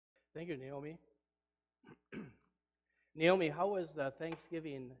Thank you, Naomi. Naomi, how was the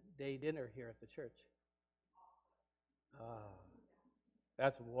Thanksgiving Day dinner here at the church? Ah,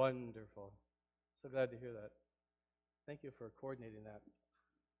 that's wonderful. So glad to hear that. Thank you for coordinating that.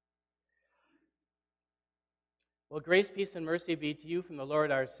 Well, grace, peace, and mercy be to you from the Lord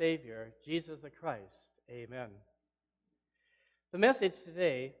our Savior, Jesus the Christ. Amen. The message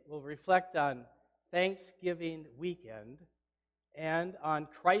today will reflect on Thanksgiving weekend and on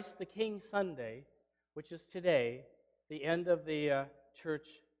Christ the King Sunday, which is today, the end of the church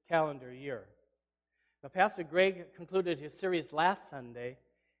calendar year. Now, Pastor Greg concluded his series last Sunday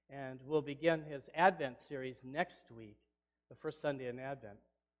and will begin his Advent series next week, the first Sunday in Advent.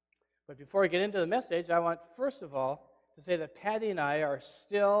 But before I get into the message, I want first of all to say that Patty and I are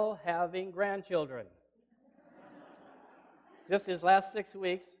still having grandchildren. Just these last 6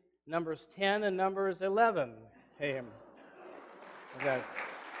 weeks, numbers 10 and numbers 11 came. Okay.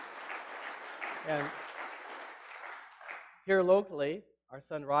 And here locally, our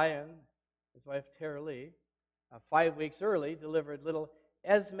son Ryan, his wife Tara Lee, 5 weeks early, delivered little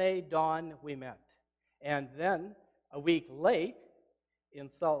Esme Dawn Ouimette. And then, a week late, in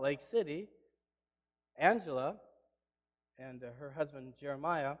Salt Lake City, Angela and her husband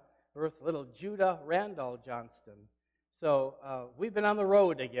Jeremiah birthed little Judah Randall Johnston. So we've been on the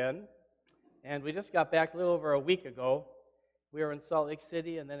road again, and we just got back a little over a week ago. We were in Salt Lake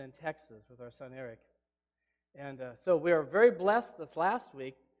City and then in Texas with our son Eric. And so we are very blessed this last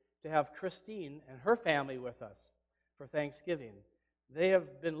week to have Christine and her family with us for Thanksgiving. They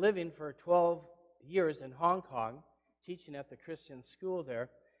have been living for 12 years in Hong Kong, teaching at the Christian school there,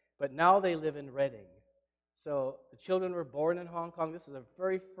 but now they live in Redding. So the children were born in Hong Kong. This is the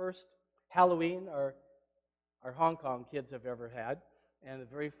very first Halloween our Hong Kong kids have ever had, and the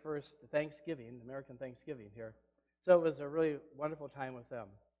very first Thanksgiving, American Thanksgiving here. So it was a really wonderful time with them.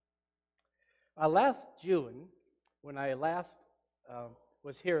 Last June, when I last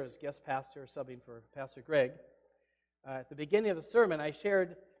was here as guest pastor, subbing for Pastor Greg, at the beginning of the sermon, I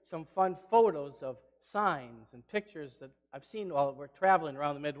shared some fun photos of signs and pictures that I've seen while we're traveling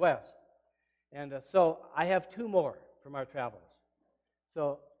around the Midwest. And so I have 2 more from our travels.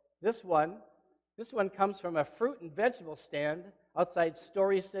 So this one comes from a fruit and vegetable stand outside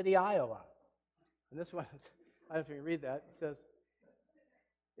Story City, Iowa. And this one, I don't know if you can read that. It says,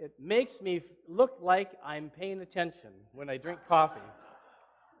 "It makes me look like I'm paying attention when I drink coffee."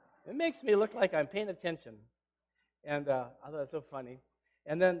 It makes me look like I'm paying attention. And I thought it was so funny.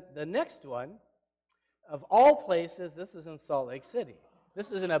 And then the next one, of all places, this is in Salt Lake City.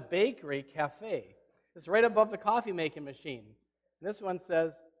 This is in a bakery cafe. It's right above the coffee making machine. And this one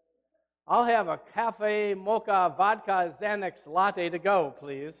says, "I'll have a cafe mocha vodka Xanax latte to go,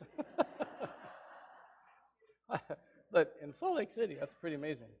 please." But in Salt Lake City, that's pretty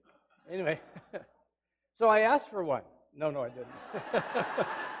amazing. Anyway, so I asked for one. No, I didn't.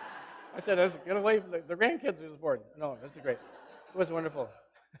 I said I was going to wait for the grandkids who was born. No, that's great. It was wonderful.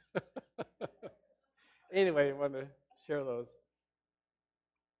 Anyway, I wanted to share those.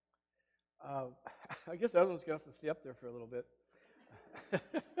 I guess the other one's going to have to stay up there for a little bit.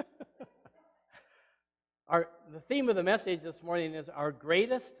 The theme of the message this morning is our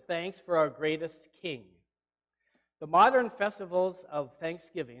greatest thanks for our greatest King. The modern festivals of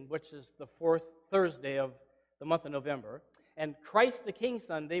Thanksgiving, which is the 4th Thursday of the month of November, and Christ the King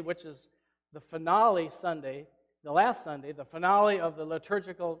Sunday, which is the finale Sunday, the last Sunday, the finale of the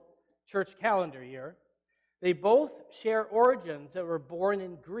liturgical church calendar year, they both share origins that were born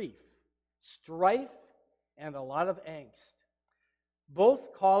in grief, strife, and a lot of angst.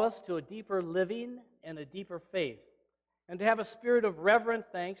 Both call us to a deeper living and a deeper faith, and to have a spirit of reverent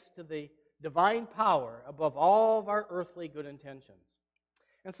thanks to the divine power above all of our earthly good intentions.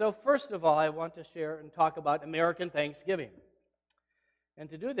 And so, first of all, I want to share and talk about American Thanksgiving. And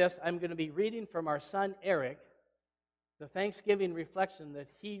to do this, I'm going to be reading from our son Eric, the Thanksgiving reflection that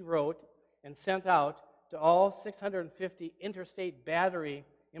he wrote and sent out to all 650 Interstate Battery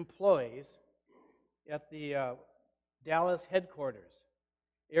employees at the Dallas headquarters.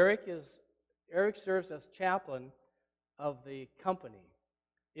 Eric serves as chaplain of the company,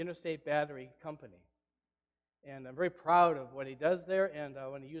 Interstate Battery Company. And I'm very proud of what he does there, and I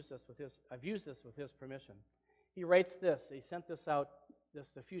want to use this with I've used this with his permission. He writes this. He sent this out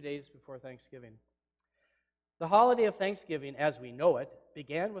just a few days before Thanksgiving. "The holiday of Thanksgiving, as we know it,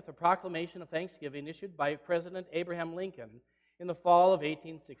 began with the proclamation of Thanksgiving issued by President Abraham Lincoln in the fall of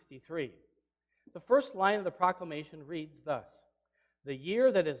 1863. The first line of the proclamation reads thus: 'The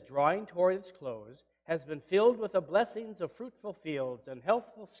year that is drawing toward its close has been filled with the blessings of fruitful fields and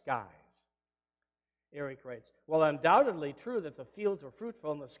healthful skies.' Eric writes, while undoubtedly true that the fields were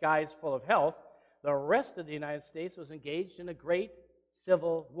fruitful and the skies full of health, the rest of the United States was engaged in a great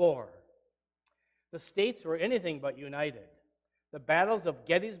civil war. The states were anything but united. The battles of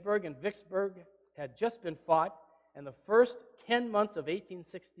Gettysburg and Vicksburg had just been fought, and the first 10 months of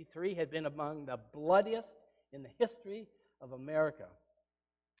 1863 had been among the bloodiest in the history of America.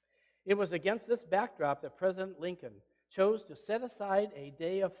 It was against this backdrop that President Lincoln chose to set aside a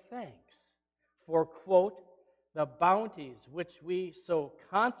day of thanks for, quote, the bounties which we so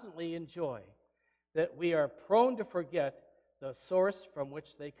constantly enjoy that we are prone to forget the source from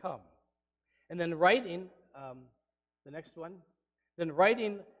which they come. And then writing, the next one, then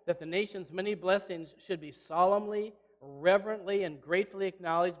writing that the nation's many blessings should be solemnly, reverently, and gratefully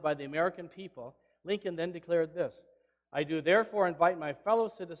acknowledged by the American people, Lincoln then declared this, I do therefore invite my fellow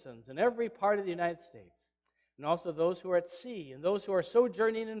citizens in every part of the United States, and also those who are at sea and those who are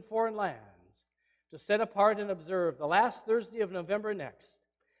sojourning in foreign lands, to set apart and observe the last Thursday of November next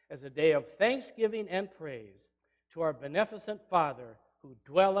as a day of thanksgiving and praise to our beneficent Father who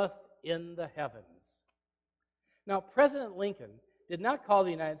dwelleth in the heavens. Now, President Lincoln did not call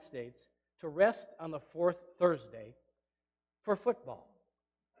the United States to rest on the fourth Thursday for football.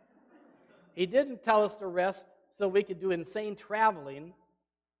 He didn't tell us to rest so we could do insane traveling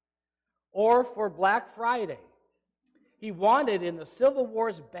or for Black Friday. He wanted, in the Civil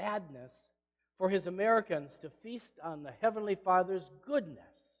War's badness, for his Americans to feast on the Heavenly Father's goodness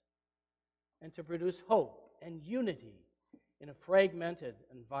and to produce hope and unity in a fragmented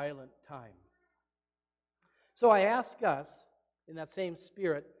and violent time. So I ask us, in that same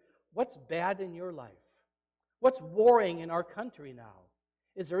spirit, what's bad in your life? What's warring in our country now?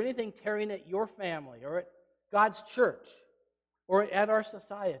 Is there anything tearing at your family or at God's church or at our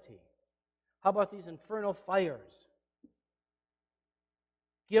society? How about these infernal fires?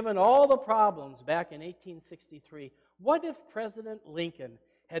 Given all the problems back in 1863, what if President Lincoln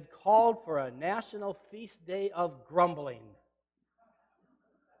had called for a national feast day of grumbling?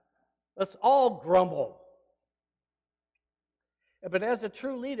 Let's all grumble. But as a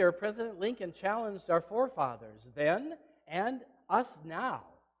true leader, President Lincoln challenged our forefathers then and us now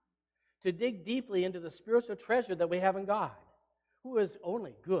to dig deeply into the spiritual treasure that we have in God, who is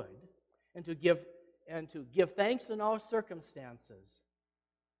only good, and to give thanks in all circumstances,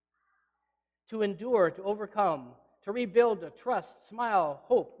 to endure, to overcome, to rebuild, to trust, smile,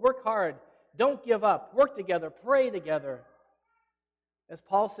 hope, work hard, don't give up, work together, pray together. As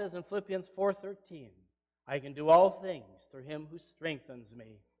Paul says in Philippians 4:13, I can do all things through him who strengthens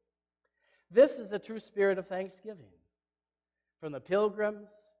me. This is the true spirit of thanksgiving, from the Pilgrims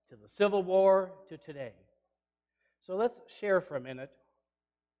to the Civil War to today. So let's share for a minute.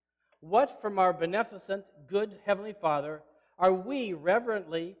 What from our beneficent, good Heavenly Father are we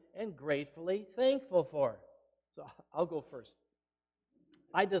reverently and gratefully thankful for? So I'll go first.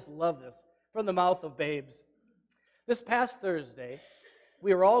 I just love this from the mouth of babes. This past Thursday,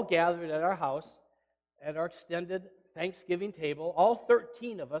 we were all gathered at our house at our extended Thanksgiving table, all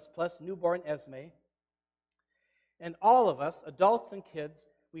 13 of us plus newborn Esme. And all of us, adults and kids,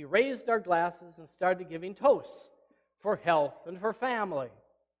 we raised our glasses and started giving toasts for health and for family,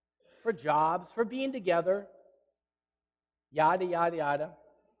 for jobs, for being together, yada, yada, yada.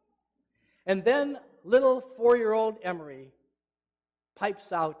 And then little 4-year-old Emery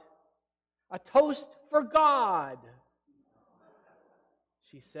pipes out, a toast for God.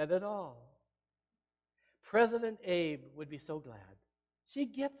 She said it all. President Abe would be so glad. She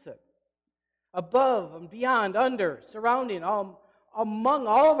gets it. Above and beyond, under, surrounding, among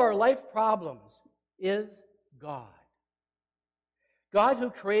all of our life problems is God. God who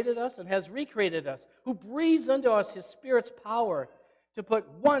created us and has recreated us, who breathes into us His Spirit's power to put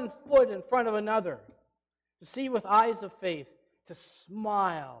one foot in front of another, to see with eyes of faith, to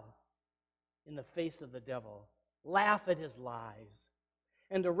smile in the face of the devil, laugh at his lies,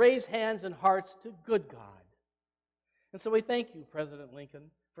 and to raise hands and hearts to good God. And so we thank you, President Lincoln,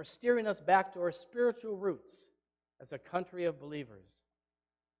 for steering us back to our spiritual roots as a country of believers.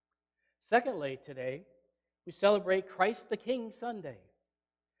 Secondly, today, we celebrate Christ the King Sunday.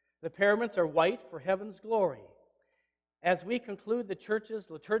 The paraments are white for heaven's glory. As we conclude the church's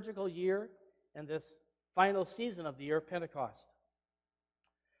liturgical year and this final season of the year, Pentecost.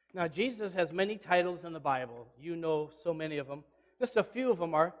 Now, Jesus has many titles in the Bible. You know so many of them. Just a few of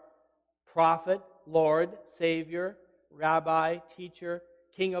them are prophet, Lord, Savior, Rabbi, Teacher,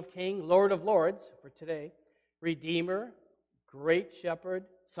 King of Kings, Lord of Lords for today, Redeemer, Great Shepherd,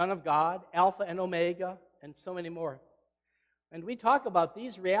 Son of God, Alpha and Omega, and so many more. And we talk about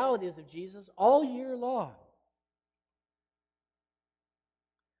these realities of Jesus all year long.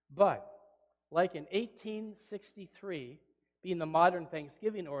 But like in 1863, being the modern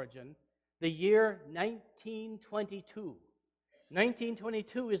Thanksgiving origin, the year 1922.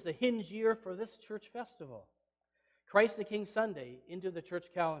 1922 is the hinge year for this church festival. Christ the King Sunday into the church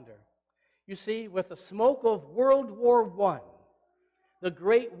calendar. You see, with the smoke of World War I, the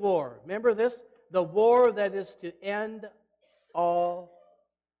Great War, remember this? The war that is to end all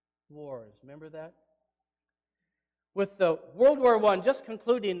wars. Remember that? With the World War I just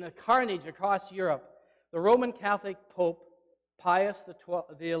concluding the carnage across Europe, the Roman Catholic Pope Pius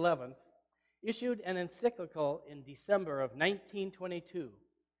XI issued an encyclical in December of 1922.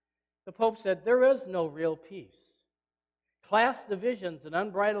 The Pope said, there is no real peace. Class divisions and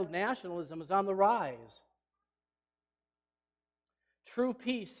unbridled nationalism is on the rise. True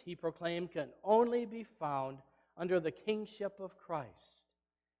peace, he proclaimed, can only be found under the kingship of Christ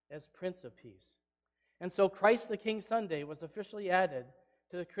as Prince of Peace. And so Christ the King Sunday was officially added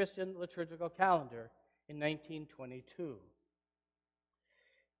to the Christian liturgical calendar in 1922.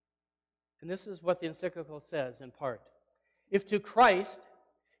 And this is what the encyclical says in part. If to Christ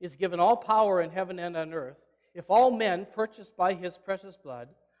is given all power in heaven and on earth, if all men purchased by his precious blood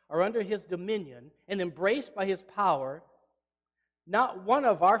are under his dominion and embraced by his power, not one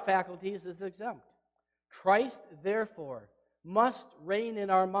of our faculties is exempt. Christ, therefore, must reign in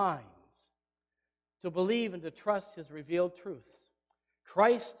our minds to believe and to trust his revealed truths.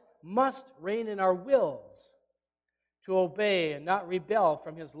 Christ must reign in our wills to obey and not rebel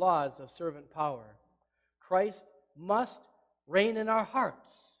from his laws of servant power. Christ must reign in our hearts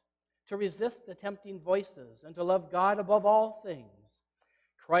to resist the tempting voices and to love God above all things.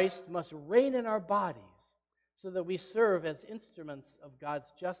 Christ must reign in our bodies so that we serve as instruments of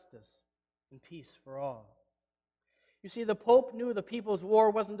God's justice and peace for all. You see, the Pope knew the people's war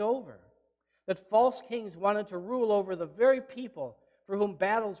wasn't over, that false kings wanted to rule over the very people for whom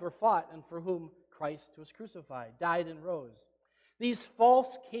battles were fought and for whom Christ was crucified, died, and rose. These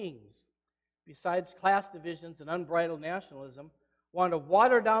false kings, besides class divisions and unbridled nationalism, want to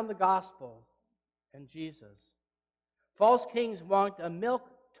water down the gospel and Jesus. False kings want a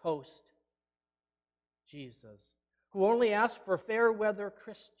milquetoast Jesus, who only asks for fair weather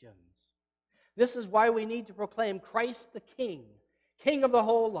Christians. This is why we need to proclaim Christ the King, King of the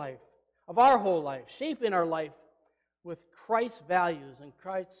whole life, of our whole life, shaping our life with Christ's values and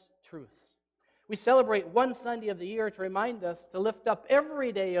Christ's truths. We celebrate one Sunday of the year to remind us to lift up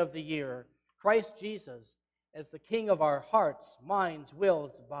every day of the year Christ Jesus as the King of our hearts, minds,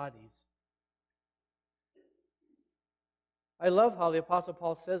 wills, bodies. I love how the Apostle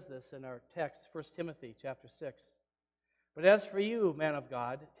Paul says this in our text, 1 Timothy chapter 6. But as for you, man of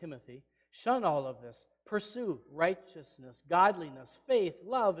God, Timothy, shun all of this. Pursue righteousness, godliness, faith,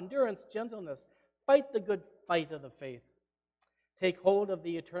 love, endurance, gentleness. Fight the good fight of the faith. Take hold of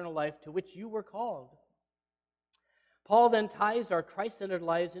the eternal life to which you were called. Paul then ties our Christ-centered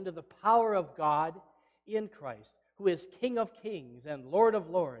lives into the power of God in Christ, who is King of kings and Lord of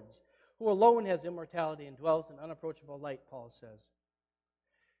lords, who alone has immortality and dwells in unapproachable light, Paul says.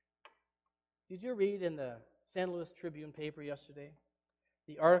 Did you read in the San Luis Tribune paper yesterday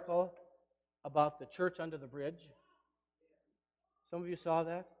the article about the church under the bridge? Some of you saw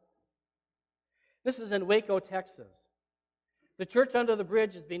that? This is in Waco, Texas. The church under the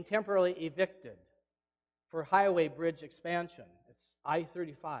bridge is being temporarily evicted for highway bridge expansion. It's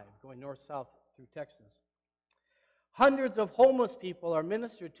I-35 going north-south through Texas. Hundreds of homeless people are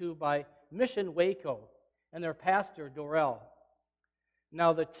ministered to by Mission Waco and their pastor, Dorrell.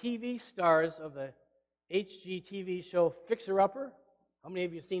 Now, the TV stars of the HGTV show Fixer Upper. How many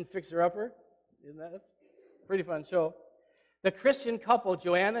of you have seen Fixer Upper? Isn't that a pretty fun show? The Christian couple,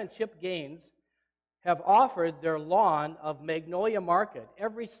 Joanna and Chip Gaines, have offered their lawn of Magnolia Market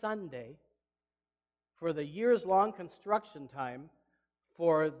every Sunday for the years-long construction time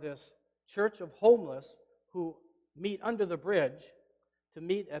for this church of homeless who meet under the bridge to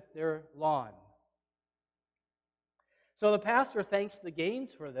meet at their lawn. So the pastor thanks the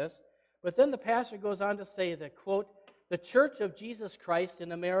Gaines for this, but then the pastor goes on to say that, quote, the Church of Jesus Christ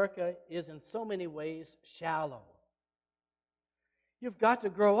in America is in so many ways shallow. You've got to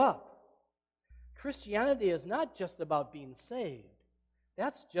grow up. Christianity is not just about being saved.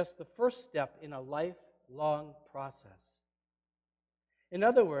 That's just the first step in a lifelong process. In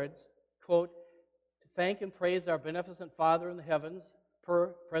other words, quote, to thank and praise our beneficent Father in the heavens, per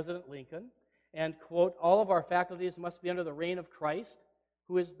President Lincoln, and, quote, all of our faculties must be under the reign of Christ,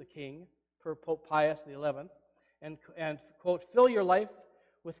 who is the King, per Pope Pius XI, and quote, fill your life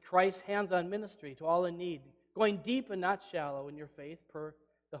with Christ's hands-on ministry to all in need, going deep and not shallow in your faith, per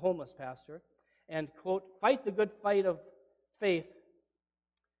the homeless pastor, and, quote, fight the good fight of faith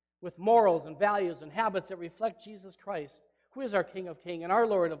with morals and values and habits that reflect Jesus Christ, who is our King of Kings and our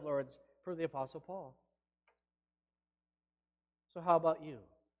Lord of Lords, per the Apostle Paul. So how about you?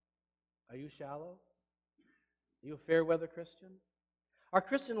 Are you shallow? Are you a fair-weather Christian? Our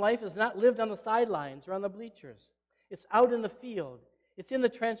Christian life is not lived on the sidelines or on the bleachers. It's out in the field. It's in the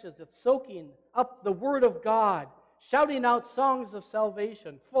trenches. It's soaking up the Word of God, shouting out songs of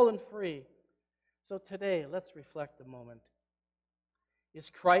salvation, full and free. So today, let's reflect a moment. Is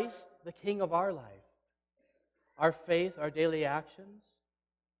Christ the King of our life? Our faith, our daily actions?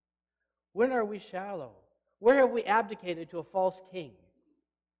 When are we shallow? Where have we abdicated to a false king?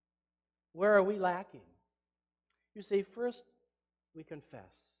 Where are we lacking? You see, first we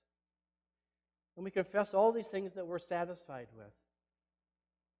confess. And we confess all these things that we're satisfied with.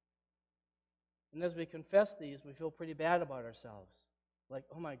 And as we confess these, we feel pretty bad about ourselves. Like,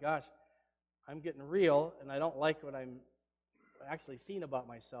 oh my gosh, I'm getting real, and I don't like what I'm actually seeing about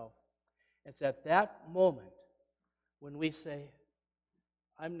myself. It's at that moment when we say,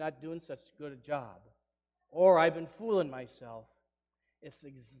 I'm not doing such good a job, or I've been fooling myself. It's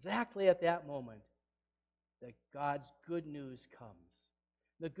exactly at that moment that God's good news comes.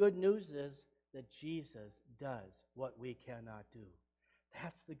 The good news is that Jesus does what we cannot do.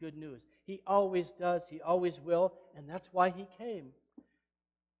 That's the good news. He always does. He always will. And that's why He came.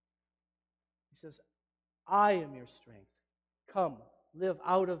 He says, I am your strength. Come, live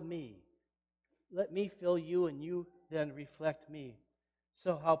out of me. Let me fill you, and you then reflect me.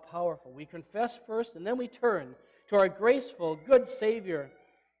 So how powerful. We confess first, and then we turn to our graceful, good Savior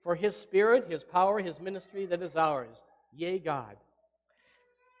for His Spirit, His power, His ministry that is ours. Yea, God.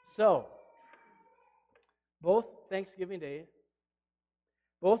 So, both Thanksgiving Day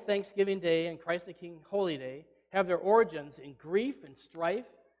and Christ the King Holy Day have their origins in grief and strife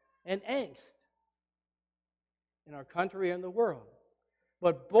and angst in our country and the world.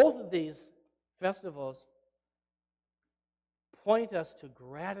 But both of these festivals point us to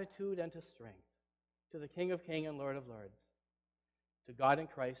gratitude and to strength, to the King of Kings and Lord of Lords, to God in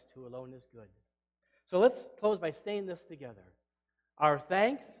Christ, who alone is good. So let's close by saying this together. Our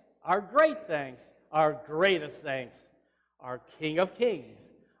thanks, our great thanks, our greatest thanks, our King of Kings,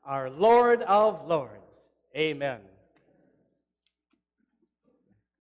 our Lord of Lords. Amen.